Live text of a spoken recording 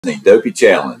The Dopey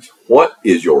Challenge. What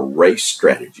is your race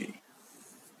strategy?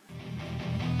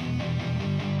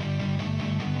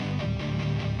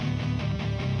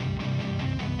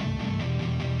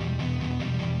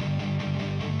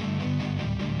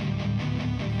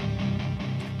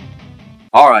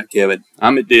 All right, Kevin,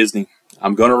 I'm at Disney.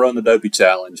 I'm going to run the Dopey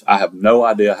Challenge. I have no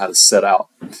idea how to set out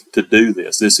to do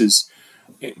this.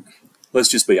 Let's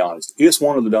just be honest. It's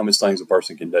one of the dumbest things a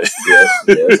person can do.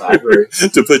 Yes, I agree.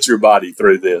 To put your body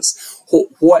through this.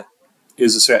 What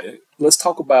is a strategy? Let's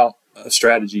talk about a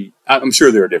strategy. I'm sure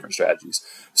there are different strategies.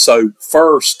 So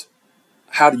first,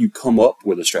 how do you come up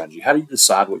with a strategy? How do you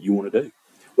decide what you want to do?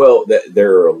 Well,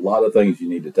 there are a lot of things you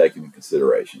need to take into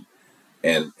consideration.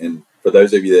 And for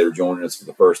those of you that are joining us for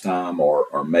the first time,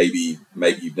 or maybe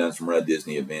you've done some Run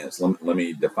Disney events, let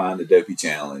me define the Dopey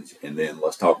Challenge, and then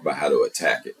let's talk about how to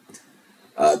attack it.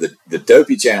 The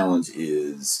Dopey Challenge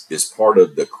is part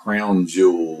of the crown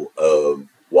jewel of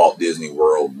Walt Disney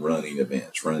World running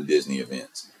events, Run Disney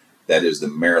events. That is the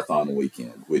marathon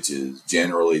weekend, which is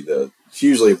usually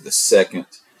the second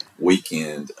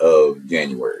weekend of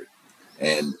January.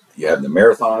 And you have the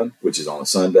marathon, which is on a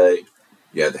Sunday.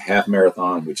 You have the half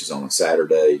marathon, which is on a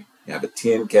Saturday. You have a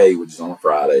 10K, which is on a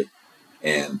Friday,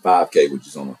 and 5K, which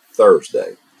is on a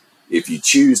Thursday. If you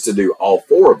choose to do all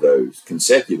four of those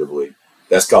consecutively,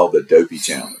 that's called the Dopey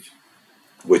Challenge,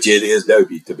 which it is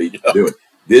dopey to be doing.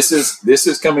 This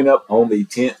is coming up on the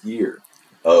 10th year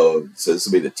so this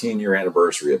will be the 10-year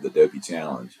anniversary of the Dopey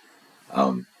Challenge.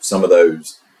 Some of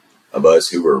those of us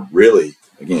who are really,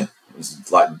 again, this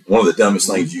is like one of the dumbest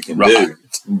things you can do,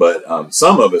 but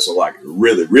some of us are like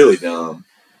really, really dumb.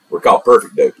 We're called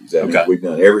perfect dopies. I mean, we've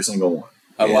done every single one.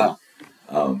 Oh, wow.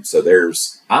 So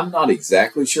I'm not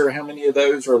exactly sure how many of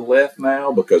those are left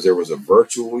now because there was a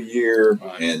virtual year,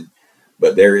 right.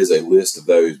 But there is a list of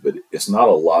those, but it's not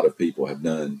a lot of people have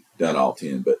done all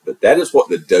 10, but that is what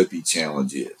the Dopey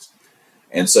Challenge is.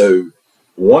 And so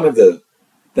one of the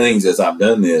things as I've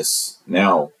done this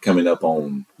now coming up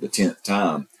on the 10th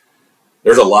time,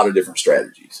 there's a lot of different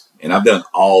strategies, and I've done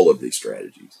all of these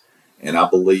strategies. And I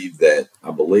believe that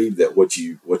what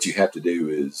you have to do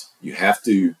is you have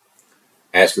to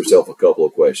ask yourself a couple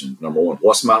of questions. Number one,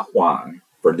 what's my why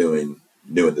for doing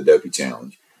the Dopey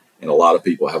Challenge? And a lot of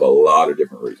people have a lot of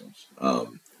different reasons. A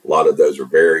lot of those are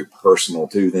very personal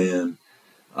to them.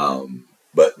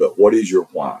 But what is your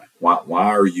why? Why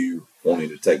are you wanting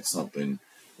to take something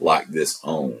like this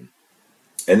on?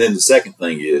 And then the second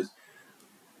thing is,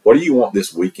 what do you want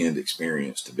this weekend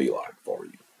experience to be like for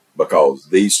you? Because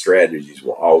these strategies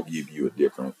will all give you a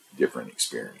different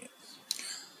experience.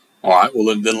 All right.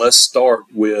 Well, then let's start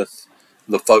with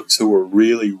the folks who are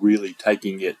really, really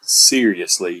taking it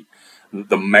seriously,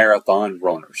 the marathon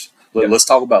runners. Let's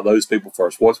talk about those people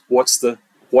first. What's the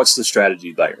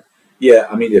strategy there? Yeah,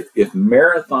 I mean, if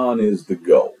marathon is the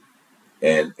goal,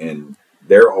 and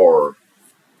there are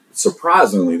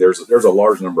surprisingly there's a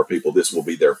large number of people this will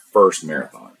be their first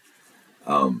marathon.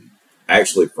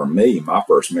 Actually, for me, my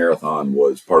first marathon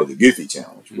was part of the Goofy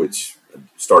Challenge, which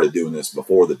started doing this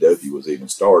before the Dopey was even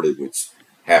started, which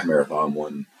half marathon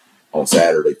one on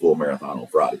Saturday, full marathon on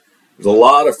Friday. There's a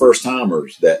lot of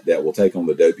first-timers that will take on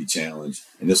the Dopey Challenge,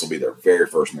 and this will be their very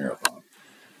first marathon.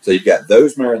 So you've got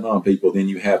those marathon people. Then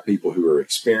you have people who are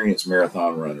experienced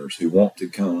marathon runners who want to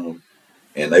come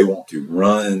and they want to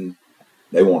run.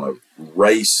 They want to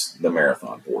race the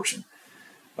marathon portion.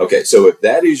 Okay, so if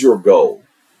that is your goal,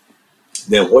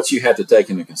 then what you have to take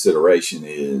into consideration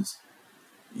is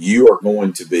you are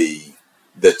going to be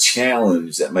the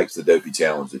challenge that makes the Dopey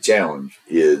Challenge the challenge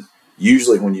is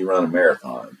usually when you run a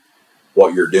marathon,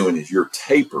 what you're doing is you're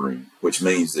tapering, which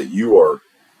means that you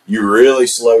really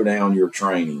slow down your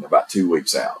training about 2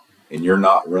 weeks out, and you're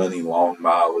not running long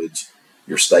mileage.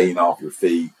 You're staying off your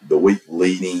feet the week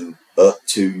leading up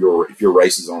to if your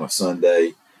race is on a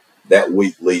Sunday, that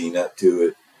week leading up to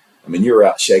it. I mean, you're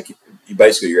out shaking.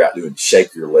 You're out doing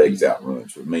shake your legs out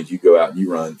runs. So it means you go out and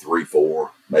you run 3,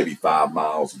 4, maybe 5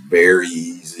 miles, very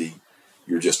easy.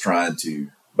 You're just trying to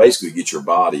basically get your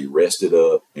body rested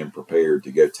up and prepared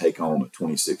to go take on a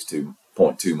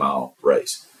 26.2 mile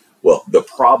race. Well, the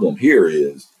problem here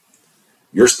is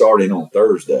you're starting on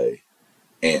Thursday,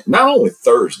 and not only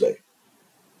Thursday,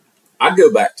 I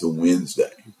go back to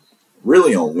Wednesday.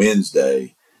 Really on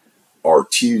Wednesday or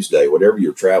Tuesday, whatever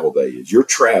your travel day is, you're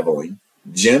traveling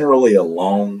generally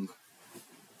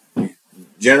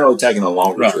taking a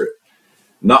longer trip.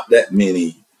 Not that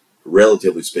many,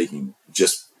 relatively speaking,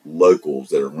 just locals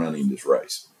that are running this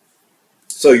race.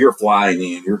 So you're flying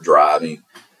in, you're driving.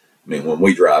 I mean, when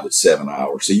we drive, it's 7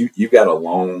 hours. So you've got a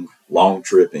long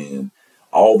trip in,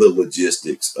 all the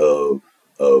logistics of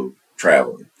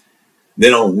traveling.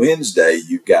 Then on Wednesday,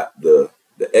 you've got the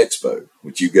expo,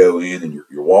 which you go in and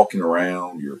you're walking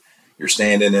around, you're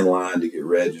standing in line to get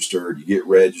registered. You get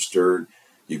registered,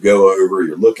 you go over,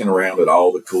 you're looking around at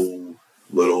all the cool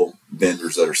little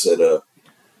vendors that are set up.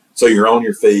 So you're on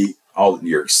your feet,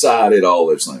 you're excited, all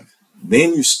those things.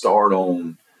 Then you start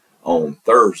on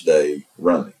Thursday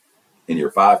running in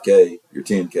your 5K, your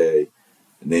 10K,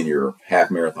 and then your half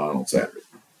marathon on Saturday.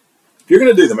 If you're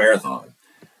going to do the marathon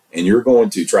and you're going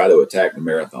to try to attack the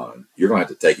marathon, you're going to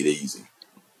have to take it easy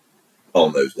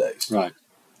on those days. Right.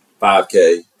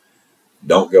 5K,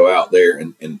 don't go out there.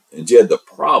 And Jed, the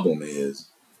problem is,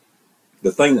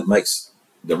 the thing that makes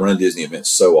the Run Disney event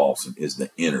so awesome is the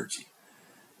energy.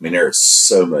 I mean, there is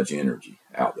so much energy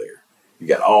out there. You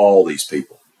got all these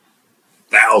people,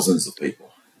 thousands of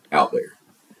people out there.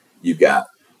 You've got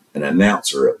an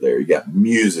announcer up there. You got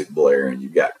music blaring.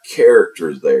 You've got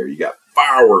characters there. You got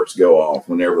fireworks go off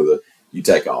whenever you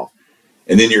take off.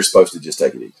 And then you're supposed to just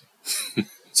take it easy.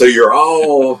 So you're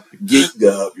all geeked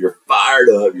up. You're fired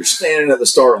up. You're standing at the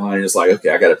start line. And it's like,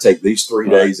 okay, I got to take these 3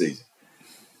 days easy.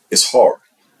 It's hard.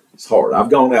 It's hard.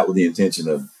 I've gone out with the intention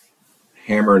of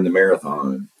hammering the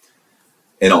marathon.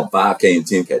 And on 5K and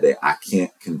 10K day, I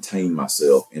can't contain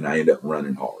myself, and I end up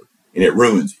running hard. And it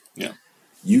ruins you. Yeah.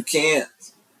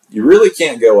 You really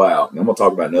can't go out, and I'm going to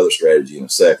talk about another strategy in a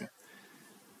second,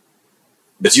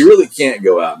 but you really can't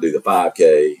go out and do the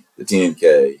 5K, the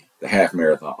 10K, the half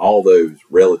marathon, all those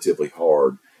relatively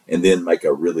hard, and then make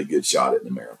a really good shot at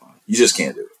the marathon. You just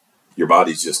can't do it. Your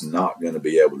body's just not going to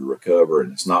be able to recover,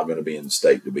 and it's not going to be in the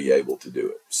state to be able to do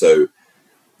it. So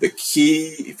the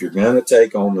key, if you're going to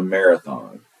take on the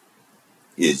marathon,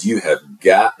 is you have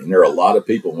got, and there are a lot of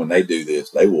people when they do this,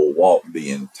 they will walk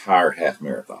the entire half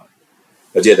marathon.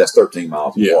 But yeah, that's 13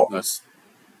 miles of walking.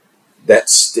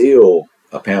 That's still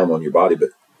a pound on your body, but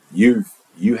you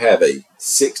have a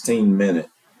 16-minute,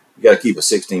 you got to keep a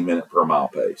 16-minute per mile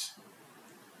pace.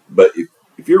 But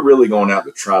if you're really going out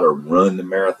to try to run the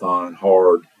marathon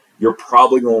hard, you're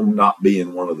probably going to not be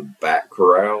in one of the back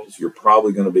corrals. You're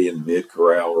probably going to be in mid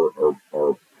corral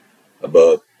or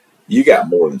above. You got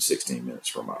more than 16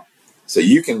 minutes per mile. So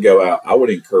you can go out. I would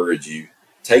encourage you,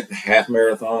 take the half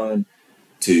marathon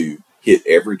to hit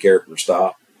every character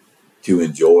stop, to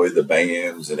enjoy the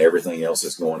bands and everything else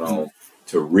that's going on,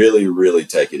 to really, really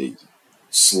take it easy.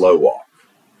 Slow walk.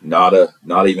 Not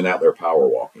even out there power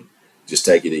walking. Just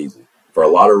take it easy. For a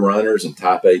lot of runners and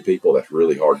type A people, that's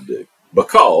really hard to do.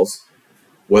 Because,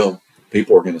 well,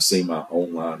 people are going to see my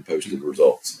online posted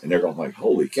results, and they're going to think,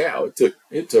 holy cow, it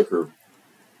took her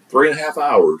 3.5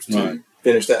 hours to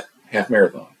finish that half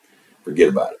marathon. Forget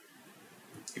about it.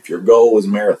 If your goal is a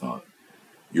marathon,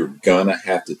 you're going to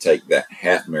have to take that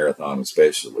half marathon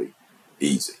especially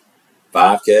easy.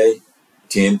 5K,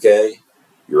 10K,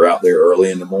 you're out there early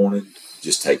in the morning,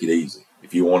 just take it easy.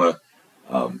 If you want to,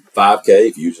 5K,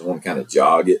 if you just want to kind of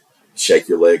jog it, shake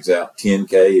your legs out.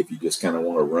 10K, if you just kind of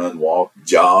want to run, walk,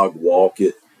 jog, walk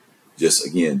it. Just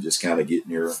kind of getting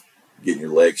your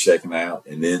legs shaken out,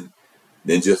 and then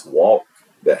just walk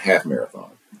that half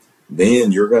marathon.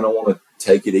 Then you're going to want to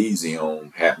take it easy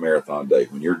on half marathon day.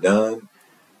 When you're done,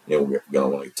 we're going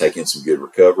to want to take in some good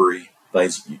recovery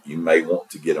things. You may want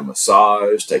to get a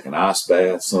massage, take an ice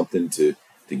bath, something to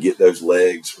get those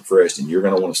legs refreshed, and you're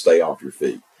going to want to stay off your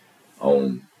feet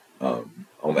on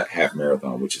that half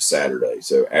marathon, which is Saturday.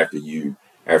 So after you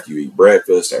eat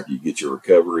breakfast, after you get your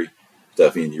recovery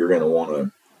stuff in, you're going to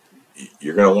want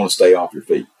to stay off your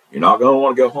feet. You're not going to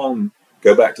want to go home,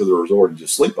 go back to the resort and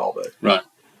just sleep all day. Right.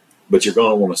 But you're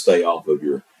going to want to stay off of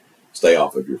your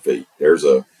feet.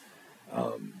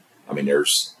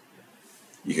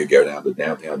 You could go down to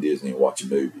downtown Disney and watch a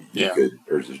movie. Yeah.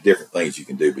 There's different things you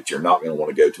can do, but you're not going to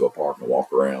want to go to a park and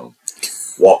walk around,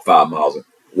 walk 5 miles,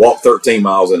 walk 13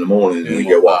 miles in the morning, and then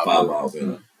go walk 5 miles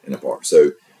in a park.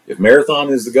 So if marathon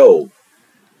is the goal,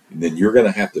 then you're going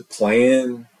to have to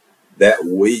plan that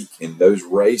week in those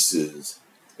races,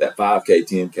 that 5K,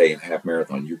 10K, and half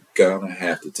marathon. You're going to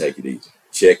have to take it easy.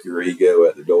 Check your ego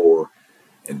at the door,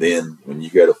 and then when you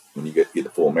get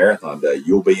the full marathon day,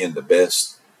 you'll be in the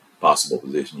best possible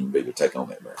position you can be to take on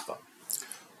that marathon.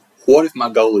 What if my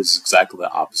goal is exactly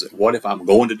the opposite? What if I'm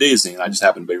going to Disney and I just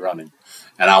happen to be running,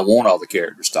 and I want all the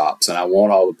character stops, and I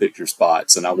want all the picture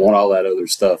spots, and I want all that other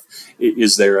stuff?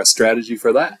 Is there a strategy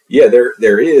for that? Yeah,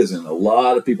 there is, and a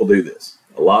lot of people do this.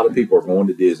 A lot of people are going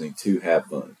to Disney to have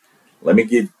fun. Let me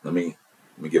give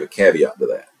a caveat to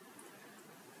that.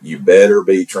 You better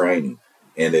be training.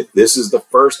 And if this is the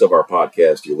first of our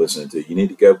podcast you're listening to, you need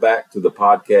to go back to the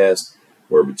podcast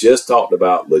where we just talked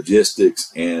about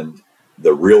logistics and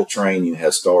the real training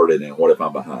has started, and what if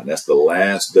I'm behind? That's the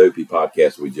last Dopey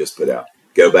podcast we just put out.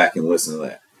 Go back and listen to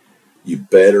that. You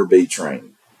better be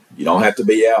training. You don't have to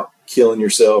be out killing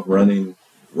yourself, running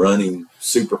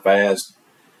super fast.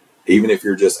 Even if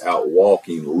you're just out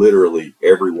walking, literally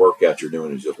every workout you're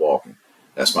doing is just walking.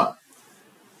 That's fine.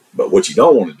 But what you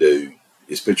don't want to do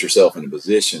is put yourself in a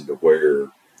position to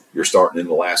where you're starting in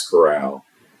the last corral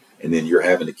and then you're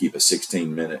having to keep a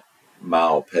 16-minute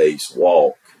mile pace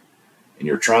walk, and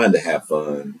you're trying to have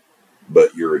fun,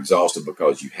 but you're exhausted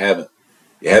because you haven't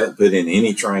put in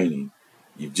any training.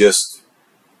 You've just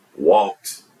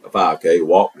walked a 5K,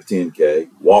 walked a 10K,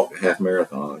 walked a half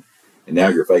marathon, and now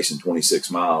you're facing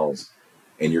 26 miles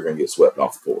and you're going to get swept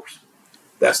off the course.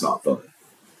 That's not fun.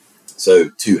 So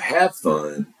to have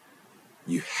fun,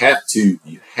 you have to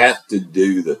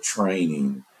do the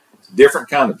training. It's a different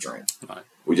kind of training. Right.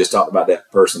 We just talked about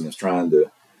that person that's trying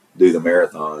to do the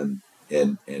marathon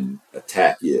and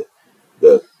attack it.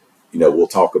 We'll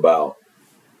talk about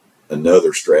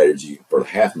another strategy for the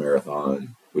half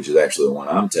marathon, which is actually the one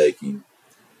I'm taking.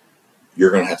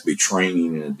 You're going to have to be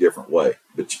training in a different way.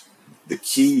 But the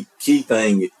key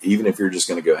thing, even if you're just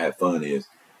going to go have fun, is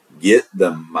get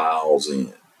the miles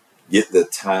in. Get the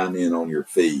time in on your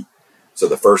feet. So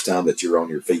the first time that you're on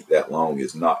your feet that long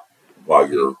is not while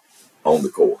you're on the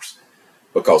course.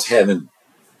 Because having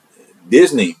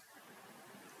Disney,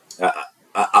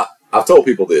 I've told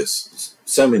people this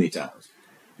so many times.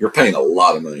 You're paying a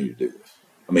lot of money to do this.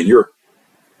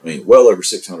 Well over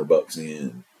 $600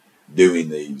 in doing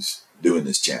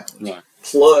this challenge. Right.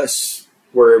 Plus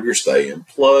wherever you're staying,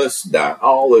 plus diet,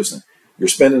 all those things. You're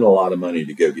spending a lot of money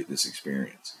to go get this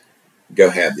experience. Go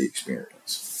have the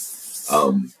experience.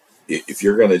 If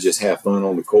you're going to just have fun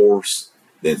on the course,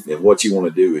 then what you want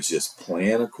to do is just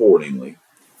plan accordingly.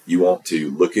 You want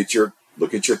to look at your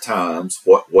times.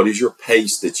 What is your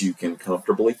pace that you can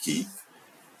comfortably keep?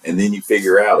 And then you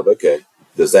figure out, okay,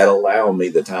 does that allow me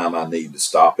the time I need to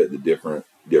stop at the different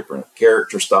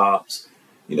character stops,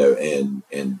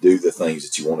 and do the things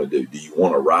that you want to do? Do you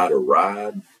want to ride a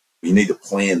ride? You need to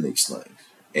plan these things,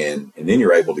 and then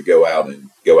you're able to go out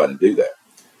and do that.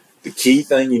 The key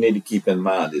thing you need to keep in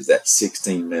mind is that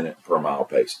 16-minute per mile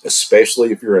pace,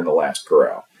 especially if you're in the last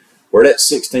corral. Where that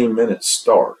 16 minutes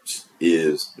starts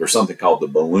is there's something called the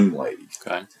balloon ladies.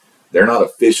 Okay. They're not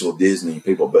official Disney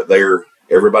people, but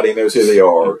everybody knows who they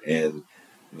are, and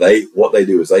what they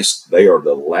do is they are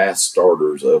the last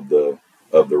starters of the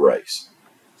race.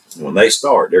 When they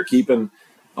start, they're keeping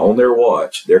on their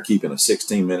watch. They're keeping a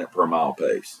 16-minute per mile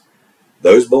pace.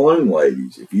 Those balloon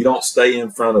ladies, if you don't stay in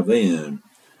front of them,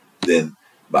 then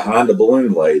behind the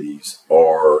balloon ladies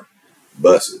are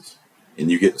buses. And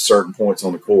you get to certain points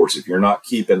on the course. If you're not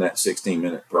keeping that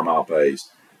 16-minute per mile pace,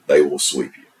 they will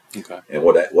sweep you. Okay. And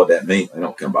what that means, they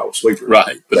don't come by with sweepers.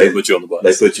 Right. But they put you on the bus.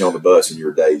 They put you on the bus, and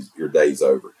your day's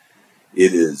over.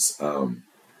 It is,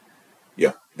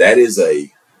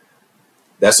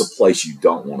 that's a place you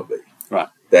don't want to be. Right.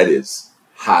 That is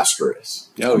high stress.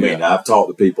 Oh, I've talked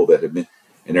to people that have been,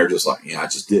 and they're just like, I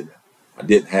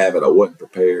didn't have it. I wasn't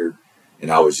prepared. And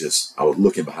I was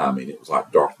looking behind me, and it was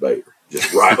like Darth Vader,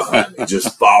 just right behind me,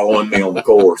 just following me on the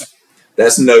course.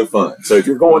 That's no fun. So if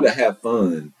you're going to have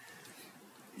fun,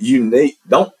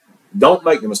 don't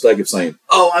make the mistake of saying,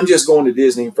 I'm just going to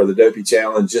Disney for the Dopey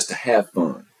Challenge just to have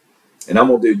fun. And I'm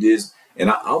going to do Disney,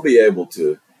 and I'll be able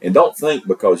to, and don't think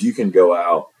because you can go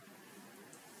out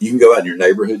in your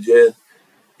neighborhood, Jed,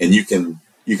 and you can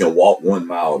walk 1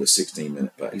 mile at a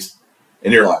 16-minute pace.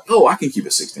 And you're like, I can keep a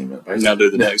 16-minute pace. Now do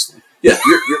the next one. Yeah,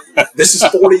 this is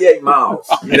 48 miles.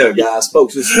 Guys,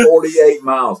 folks, this is 48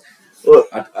 miles. Look,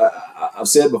 I've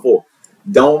said before,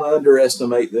 don't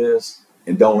underestimate this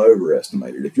and don't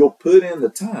overestimate it. If you'll put in the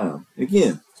time,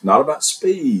 again, it's not about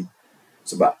speed,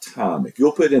 it's about time. If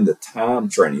you'll put in the time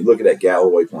training, look at that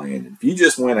Galloway plan. And if you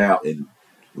just went out and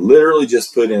literally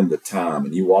just put in the time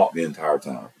and you walked the entire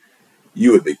time,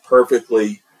 you would be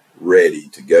perfectly ready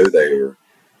to go there,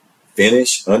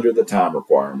 finish under the time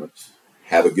requirements,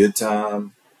 have a good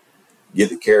time, get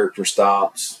the character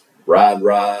stops, ride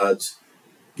rides,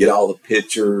 get all the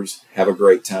pictures, have a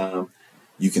great time.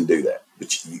 You can do that.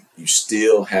 But you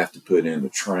still have to put in the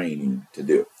training to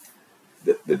do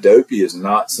it. The Dopey is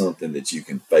not something that you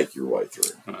can fake your way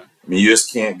through. Right. You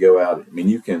just can't go out.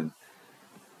 You can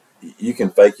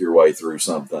fake your way through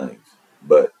some things,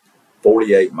 but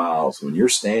 48 miles, when you're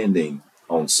standing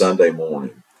on Sunday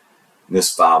morning, and it's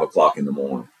 5 o'clock in the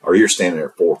morning, or you're standing there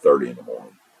at 4:30 in the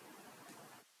morning,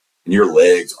 and your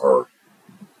legs are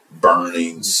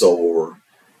burning, sore,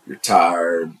 you're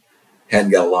tired,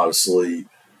 hadn't got a lot of sleep.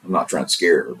 I'm not trying to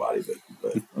scare everybody,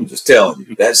 but I'm just telling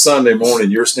you, that Sunday morning,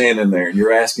 you're standing there and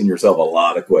you're asking yourself a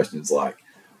lot of questions like,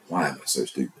 why am I so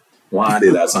stupid? Why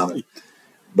did I sign up?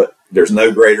 But there's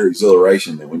no greater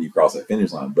exhilaration than when you cross that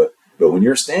finish line. But when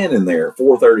you're standing there at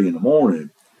 4:30 in the morning,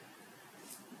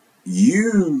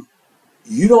 you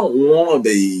don't want to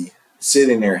be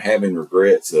sitting there having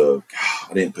regrets of,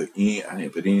 God, I didn't put any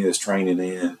of this training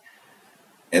in,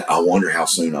 and I wonder how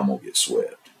soon I'm gonna get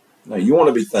swept. No, you want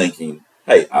to be thinking,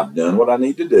 hey, I've done what I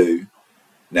need to do.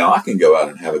 Now I can go out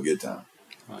and have a good time.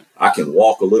 Right. I can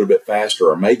walk a little bit faster,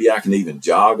 or maybe I can even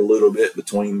jog a little bit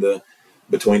between the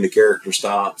character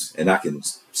stops, and I can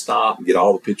stop and get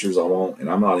all the pictures I want, and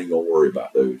I'm not even gonna worry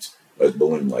about those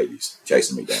balloon ladies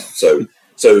chasing me down. So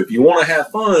if you want to have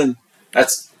fun,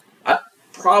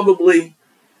 probably,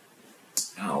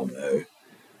 I don't know,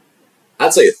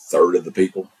 I'd say a third of the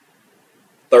people,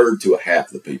 third to a half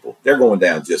of the people, they're going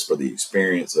down just for the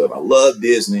experience of, I love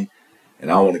Disney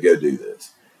and I want to go do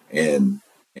this. And,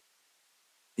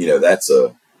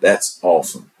 that's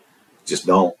awesome. Just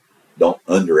don't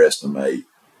underestimate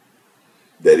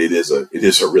that it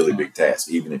is a really big task,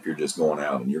 even if you're just going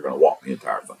out and you're going to walk the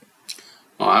entire thing.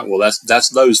 All right. Well, that's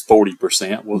those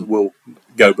 40%. We'll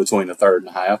go between a third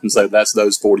and a half, and so that's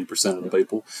those 40% of the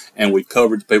people. And we've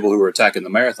covered the people who are attacking the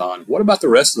marathon. What about the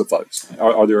rest of the folks?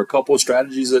 Are there a couple of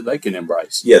strategies that they can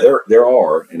embrace? Yeah, there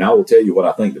are, and I will tell you what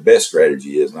I think the best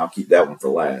strategy is, and I'll keep that one for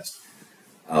last.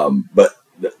 But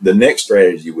the next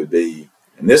strategy would be,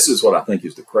 and this is what I think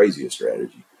is the craziest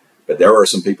strategy, but there are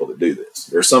some people that do this.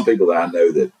 There are some people that I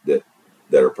know that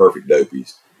are perfect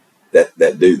dopies that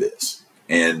do this.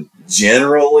 And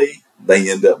generally,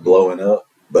 they end up blowing up,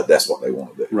 but that's what they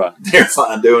want to do. Right. They're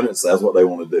fine doing it, so that's what they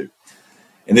want to do.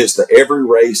 And it's every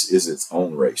race is its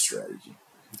own race strategy.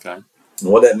 Okay. And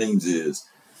what that means is,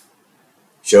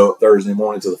 show up Thursday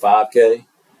morning to the 5K,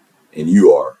 and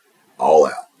you are all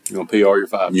out. You're going to PR your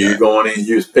 5K. You're going in,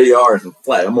 use PRs and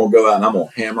flat. I'm going to go out and I'm going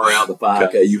to hammer out the 5K.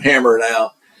 Okay. You hammer it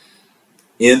out.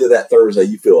 Into that Thursday,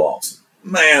 you feel awesome.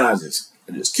 Man, I just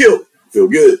killed it. Feel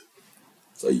good.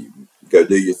 So you go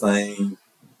do your thing,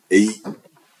 eat,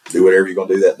 do whatever you're going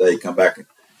to do that day, come back and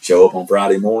show up on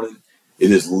Friday morning.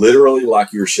 It is literally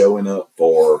like you're showing up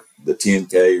for the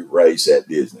 10K race at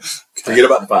Disney. Okay. Forget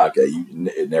about the 5K.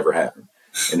 It never happened.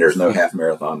 And there's no half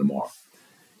marathon tomorrow.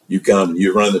 You come and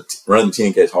you run the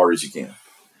 10K as hard as you can.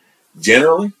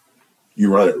 Generally,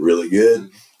 you run it really good,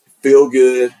 feel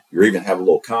good. You even have a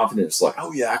little confidence, like,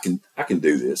 oh yeah, I can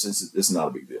do this. This is not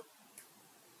a big deal.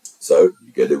 So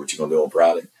you go do what you're going to do on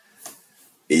Friday.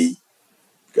 Eat,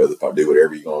 do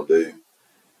whatever you're going to do.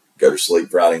 Go to sleep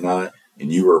Friday night,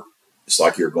 and it's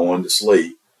like you're going to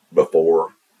sleep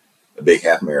before a big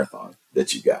half marathon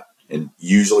that you got. And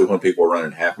usually when people are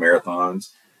running half marathons,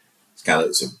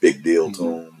 it's a big deal to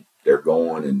them. They're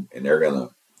going and I'm going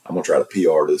to try to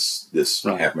PR this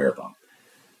right. half marathon.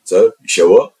 So you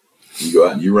show up, you go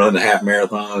out and you run the half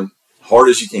marathon hard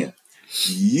as you can.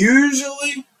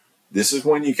 Usually, this is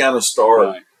when you kind of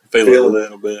start feeling a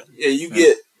little bit. Yeah,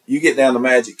 you get down to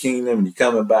Magic Kingdom and you're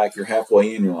coming back. You're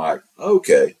halfway in. You're like,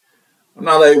 okay, I'm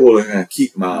not able to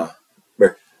keep my,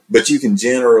 but you can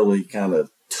generally kind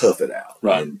of tough it out.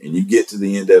 Right. And you get to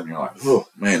the end of it, and you're like, oh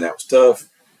man, that was tough,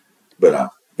 but I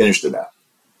finished it out.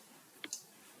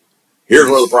 Here's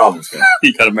where the problems come.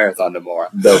 You got a marathon tomorrow.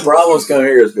 The problems come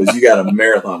here is because you got a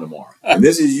marathon tomorrow. And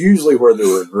this is usually where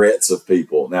the regrets of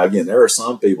people. Now, again, there are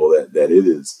some people that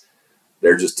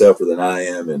they're just tougher than I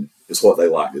am, and it's what they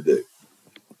like to do.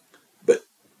 But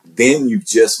then you've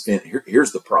just spent,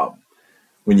 here's the problem.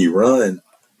 When you run,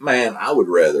 man, I would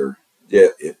rather,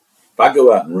 if I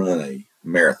go out and run a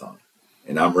marathon,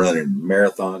 and I'm running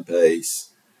marathon pace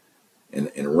and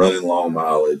running long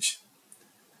mileage,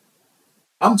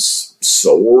 I'm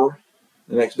sore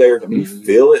the next day. I mean, you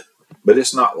feel it, but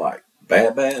it's not like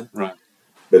bad. Right.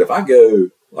 But if I go,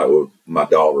 like with my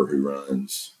daughter who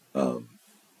runs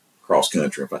cross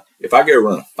country, if I go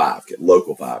run a 5K,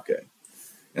 local 5K,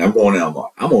 and I'm going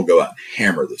out, I'm going to go out and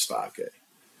hammer this 5K.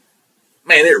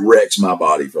 Man, it wrecks my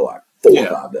body for like 4 or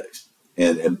 5 days.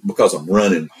 And because I'm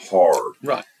running hard.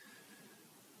 Right.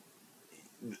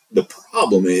 The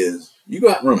problem is, you go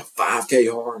out and run a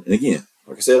 5K hard, and again,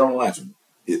 like I said on the last one,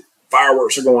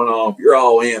 fireworks are going off. You're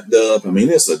all amped up. I mean,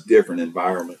 it's a different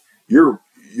environment. You're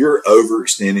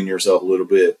overextending yourself a little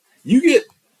bit. You get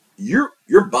your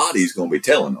body's going to be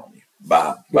telling on you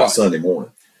by Sunday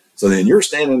morning. So then you're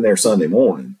standing there Sunday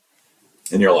morning,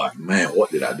 and you're like, man, what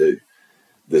did I do?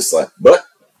 But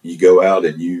you go out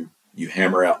and you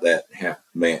hammer out that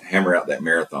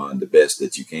marathon the best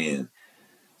that you can.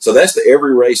 So that's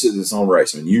every race is its own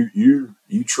race. I mean,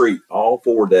 you treat all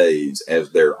 4 days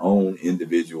as their own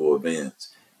individual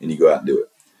events, and you go out and do it.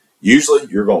 Usually,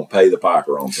 you're going to pay the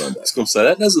piper on Sunday. I was going to say,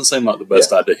 that doesn't seem like the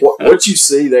best idea. What you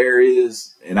see there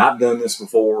is, and I've done this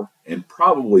before, and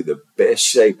probably the best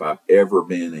shape I've ever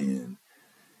been in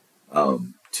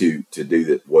to do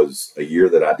that was a year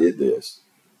that I did this.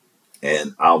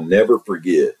 And I'll never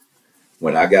forget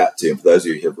when I got to, for those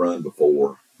of you who have run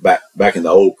before, back in the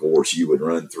old course, you would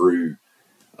run through,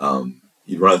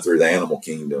 the animal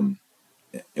kingdom.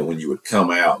 And when you would come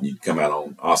out, and you'd come out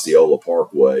on Osceola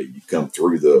Parkway, you'd come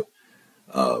through the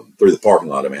parking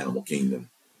lot of Animal Kingdom.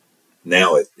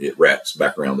 Now it wraps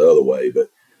back around the other way, but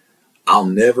I'll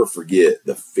never forget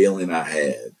the feeling I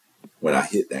had when I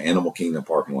hit the Animal Kingdom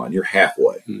parking lot. You're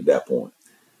halfway at that point.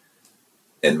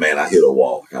 And man, I hit a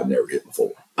wall like I've never hit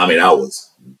before. I mean, I was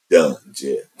done,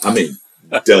 Jed. I mean,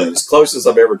 done. As close as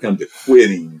I've ever come to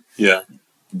quitting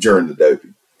during the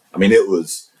Dopey. I mean, it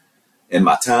was, and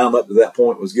my time up to that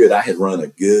point was good. I had run a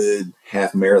good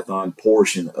half marathon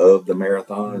portion of the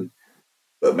marathon.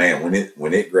 But man,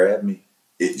 when it grabbed me,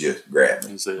 it just grabbed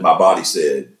me. My body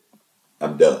said,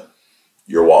 I'm done.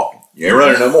 You're walking. You ain't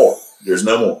running no more. There's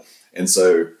no more. And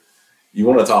so you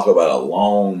want to talk about a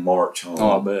long march home.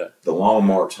 Oh, I bet. The long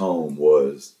march home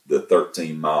was the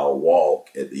 13-mile walk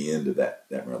at the end of that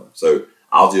marathon. So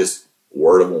I'll just,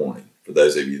 word of warning for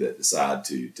those of you that decide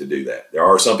to do that. There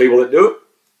are some people that do it.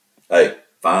 Hey,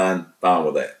 fine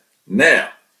with that. Now,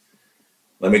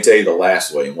 let me tell you the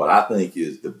last way and what I think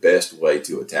is the best way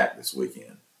to attack this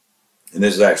weekend. And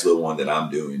this is actually the one that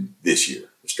I'm doing this year,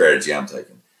 the strategy I'm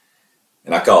taking.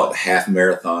 And I call it the half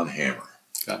marathon hammer.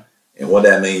 Okay. And what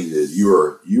that means is you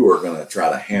are going to try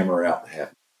to hammer out the half.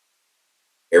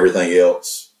 Everything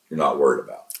else you're not worried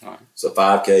about. All right. So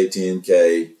 5K,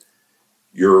 10K,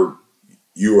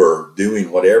 you are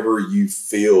doing whatever you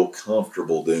feel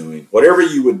comfortable doing, whatever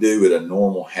you would do at a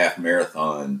normal half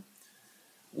marathon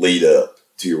lead up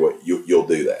to what you'll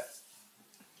do that.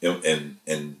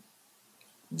 And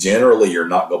generally you're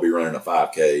not going to be running a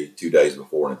 5K 2 days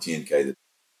before and a 10K.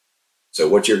 So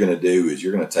what you're going to do is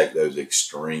you're going to take those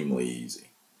extremely easy,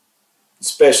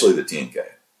 especially the 10K.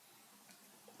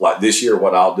 Like this year,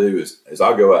 what I'll do is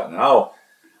I'll go out and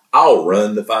I'll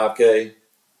run the 5K.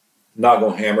 Not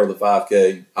going to hammer the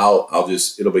 5K.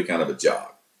 It'll be kind of a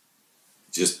jog.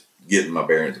 Just getting my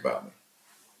bearings about me.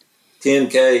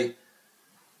 10K,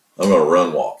 I'm going to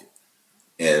run walk it.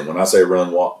 And when I say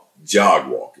run walk, jog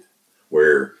walk it.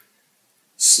 Where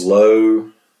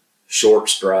slow, short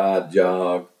stride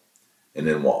jog, and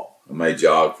then walk. I may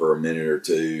jog for a minute or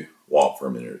two, walk for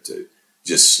a minute or two.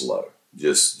 Just slow.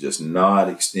 Just not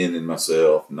extending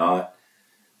myself, not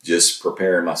just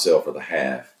preparing myself for the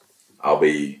half. I'll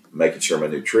be making sure my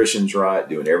nutrition's right,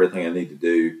 doing everything I need to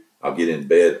do. I'll get in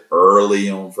bed early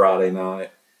on Friday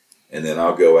night, and then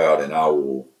I'll go out and I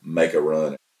will make a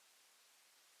run.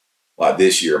 Like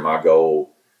this year, my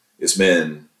goal, it's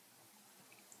been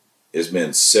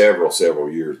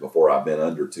several years before I've been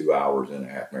under 2 hours in a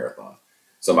half marathon.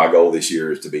 So my goal this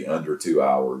year is to be under 2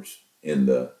 hours in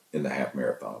the half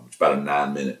marathon, which is about a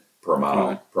 9 minute per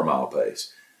mile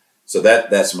pace. So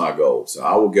that's my goal. So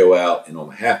I will go out, and on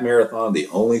the half marathon, the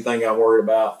only thing I'm worried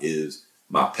about is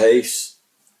my pace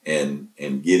and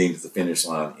getting to the finish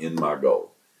line in my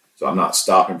goal. So I'm not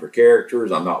stopping for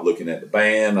characters. I'm not looking at the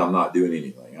band. I'm not doing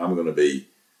anything. I'm going to be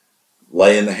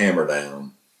laying the hammer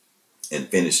down and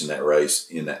finishing that race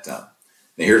in that time.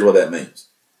 Now here's what that means.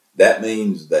 That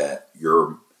means that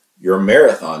your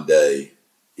marathon day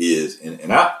is,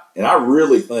 and I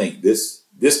really think this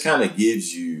kind of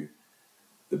gives you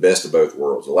the best of both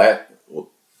worlds. The last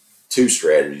 2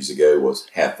 strategies ago was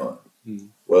have fun. Mm-hmm.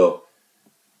 Well,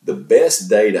 the best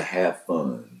day to have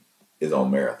fun is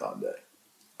on marathon day,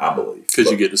 I believe.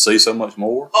 Because you get to see so much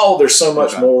more? Oh, there's so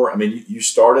much more. I mean, you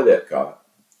start at Epcot.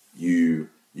 You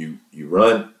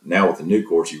run, now with the new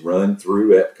course, you run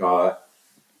through Epcot.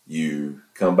 You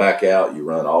come back out, you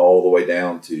run all the way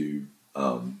down to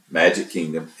Magic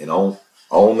Kingdom. And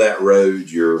on that road,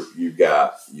 you've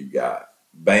got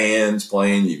bands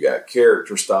playing, you've got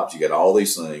character stops, you got all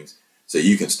these things. So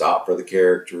you can stop for the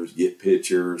characters, get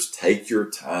pictures, take your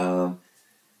time.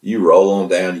 You roll on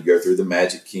down, you go through the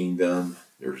Magic Kingdom.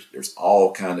 There's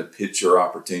all kind of picture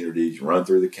opportunities. You run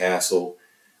through the castle,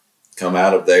 come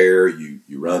out of there, you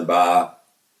run by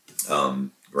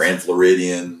Grand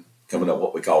Floridian, coming up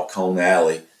what we call Cone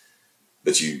Alley.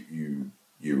 But you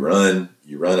run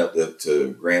up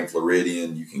to Grand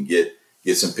Floridian, you can get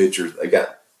some pictures. They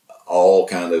got all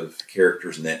kind of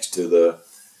characters next to the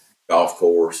golf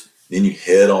course. Then you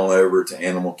head on over to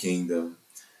Animal Kingdom.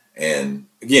 And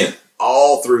again,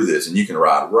 all through this, and you can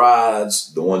ride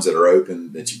rides, the ones that are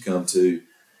open that you come to.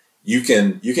 You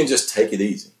can just take it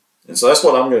easy. And so that's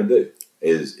what I'm going to do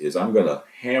is I'm going to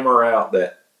hammer out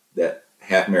that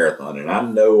half marathon, and I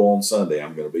know on Sunday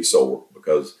I'm going to be sore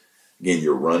because, again,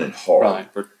 you're running hard.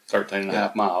 Right, for 13 and a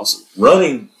half miles.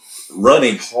 Running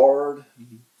hard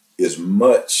is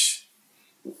much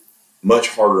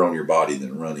harder on your body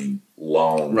than running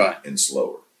long and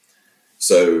slower.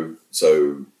 So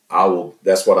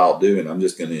that's what I'll do, and I'm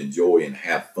just going to enjoy and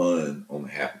have fun on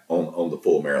the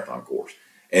full marathon course,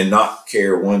 and not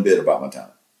care one bit about my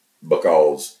time,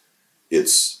 because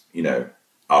it's,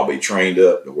 I'll be trained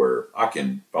up to where I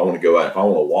can, if I want to go out, if I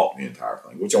want to walk the entire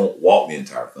thing, which I won't walk the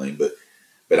entire thing,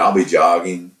 but I'll be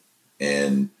jogging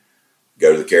and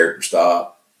go to the character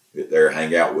stop, get there,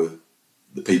 hang out with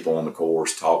the people on the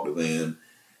course, talk to them,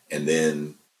 and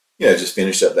then, just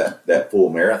finish up that full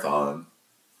marathon,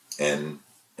 and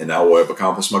I will have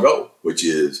accomplished my goal, which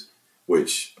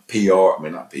PR, I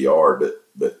mean, not PR,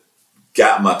 but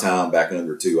got my time back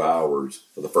under 2 hours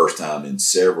for the first time in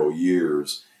several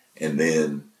years, and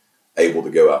then able to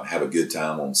go out and have a good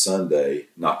time on Sunday,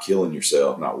 not killing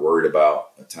yourself, not worried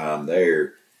about a time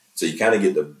there. So you kind of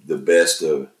get the best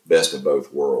of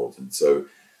both worlds. And so,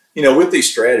 with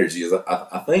these strategies,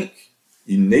 I think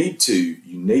you need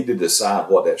to decide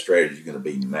what that strategy is going to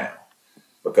be now,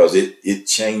 because it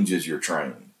changes your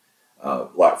training.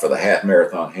 Like for the half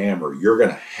marathon hammer, you're going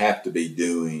to have to be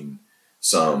doing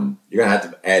you're going to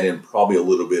have to add in probably a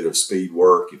little bit of speed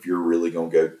work if you're really going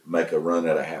to go make a run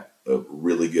at a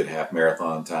really good half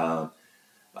marathon time.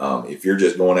 If you're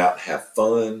just going out to have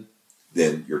fun,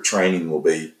 then your training will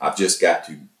be, I've just got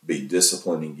to be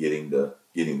disciplined in getting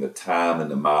the time and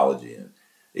the mileage in,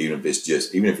 even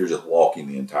if you're just walking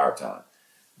the entire time.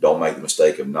 Don't make the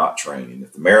mistake of not training.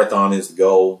 If the marathon is the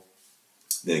goal,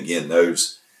 then again,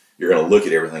 you're going to look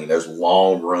at everything, and those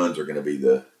long runs are going to be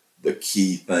the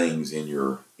key things in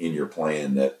your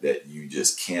plan that you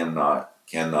just cannot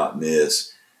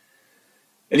miss.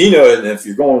 And and if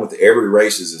you're going with every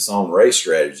race is its own race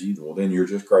strategy, well, then you're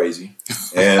just crazy.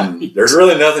 And there's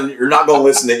really nothing, you're not going to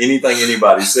listen to anything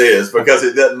anybody says, because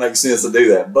it doesn't make sense to do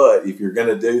that. But if you're going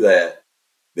to do that,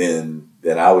 then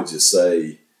I would just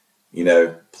say,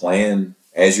 plan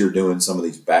as you're doing some of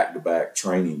these back-to-back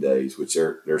training days, which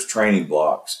there's training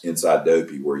blocks inside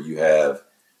Dopey where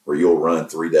you'll run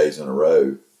 3 days in a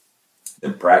row,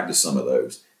 then practice some of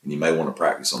those. And you may want to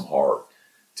practice them hard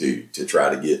to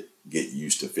try to get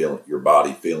used to feeling your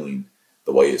body feeling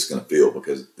the way it's going to feel,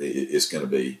 because it's going to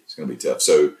be tough.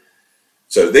 So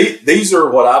these are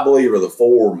what I believe are the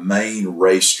 4 main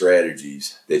race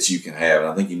strategies that you can have. And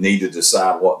I think you need to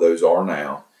decide what those are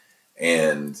now,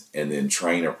 and then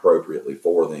train appropriately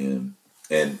for them.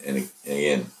 And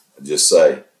again, just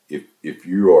say, if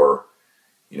you are,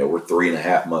 we're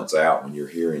 3.5 months out when you're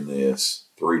hearing this,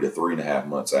 3 to 3.5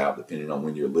 months out, depending on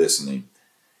when you're listening.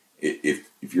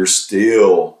 If you're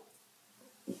still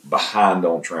behind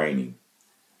on training,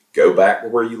 go back to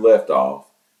where you left off.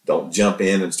 Don't jump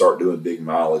in and start doing big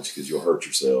mileage, because you'll hurt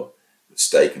yourself. But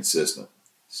stay consistent.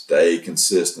 Stay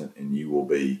consistent, and you will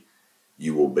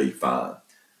be fine.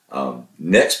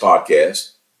 Next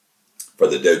podcast for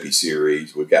the Dopey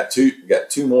series, we've got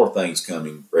two more things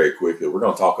coming very quickly. We're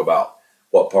going to talk about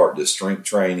what part does strength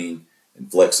training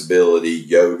and flexibility,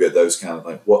 yoga, those kind of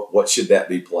things, what should that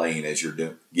be playing as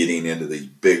you're getting into these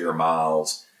bigger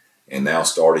miles, and now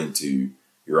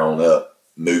you're on up,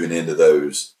 moving into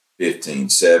those 15,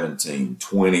 17,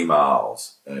 20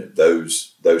 miles,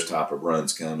 those type of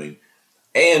runs coming.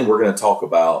 And we're going to talk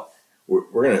about,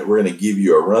 we're going to give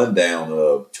you a rundown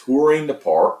of touring the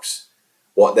parks,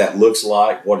 what that looks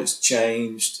like, what has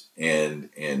changed, and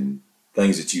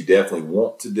things that you definitely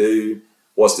want to do.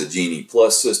 What's the Genie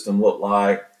Plus system look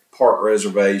like? Park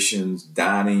reservations,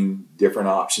 dining, different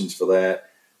options for that.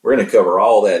 We're going to cover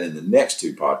all that in the next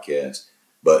 2 podcasts.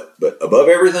 But above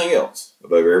everything else,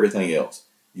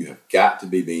 you have got to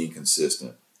be being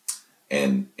consistent.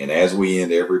 And as we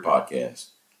end every podcast,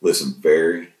 listen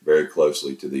very, very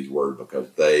closely to these words,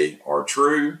 because they are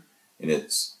true, and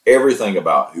it's everything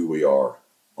about who we are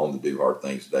on the Do Hard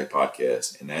Things Today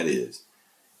podcast. And that is,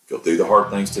 if you'll do the hard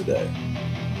things today,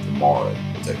 tomorrow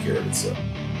will take care of itself.